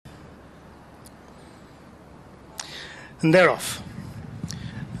And they're off.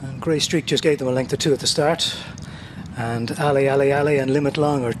 And Grey Streak just gave them a length of 2 at the start. And Ali and Limit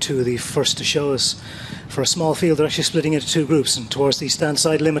Long are two of the first to show us. For a small field, they're actually splitting into 2 groups. And towards the stand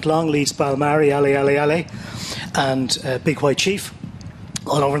side, Limit Long leads Balmari, Ali, and Big White Chief.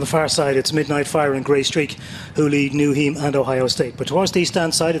 All over on the far side, it's Midnight Fire and Grey Streak who lead New Heme and Ohio State. But towards the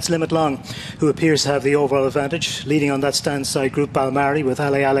stand side, it's Limit Long who appears to have the overall advantage. Leading on that stand side group, Balmari with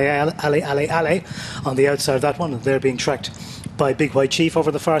Ali on the outside of that one. And they're being tracked by Big White Chief.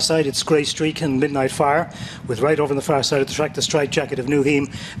 Over the far side, it's Grey Streak and Midnight Fire, with right over on the far side of the track, the striped jacket of New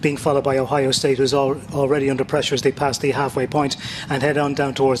Heme being followed by Ohio State, who's already under pressure as they pass the halfway point and head on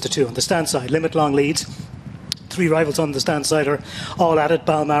down towards the 2. On the stand side, Limit Long leads. 3 rivals on the stand side are all at it.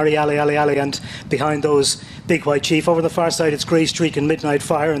 Balmari, Ali, and behind those, Big White Chief. Over the far side, it's Grey Streak and Midnight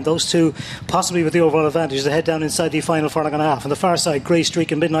Fire, and those two, possibly with the overall advantage, they head down inside the final furlong and a half. On the far side, Grey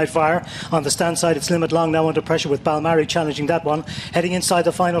Streak and Midnight Fire. On the stand side, it's Limit Long now under pressure with Balmari challenging that one. Heading inside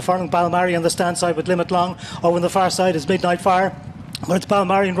the final furlong, Balmari on the stand side with Limit Long. Over on the far side is Midnight Fire. But it's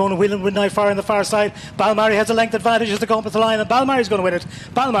Balmari and Ronan Whelan, Midnight Fire on the far side. Balmari has a length advantage as they go up with the line, and Balmari's going to win it.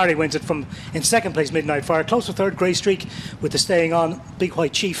 Balmari wins it from in second place, Midnight Fire. Close to third, Grey Streak, with the staying on Big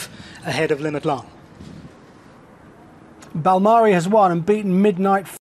White Chief ahead of Limit Long. Balmari has won and beaten Midnight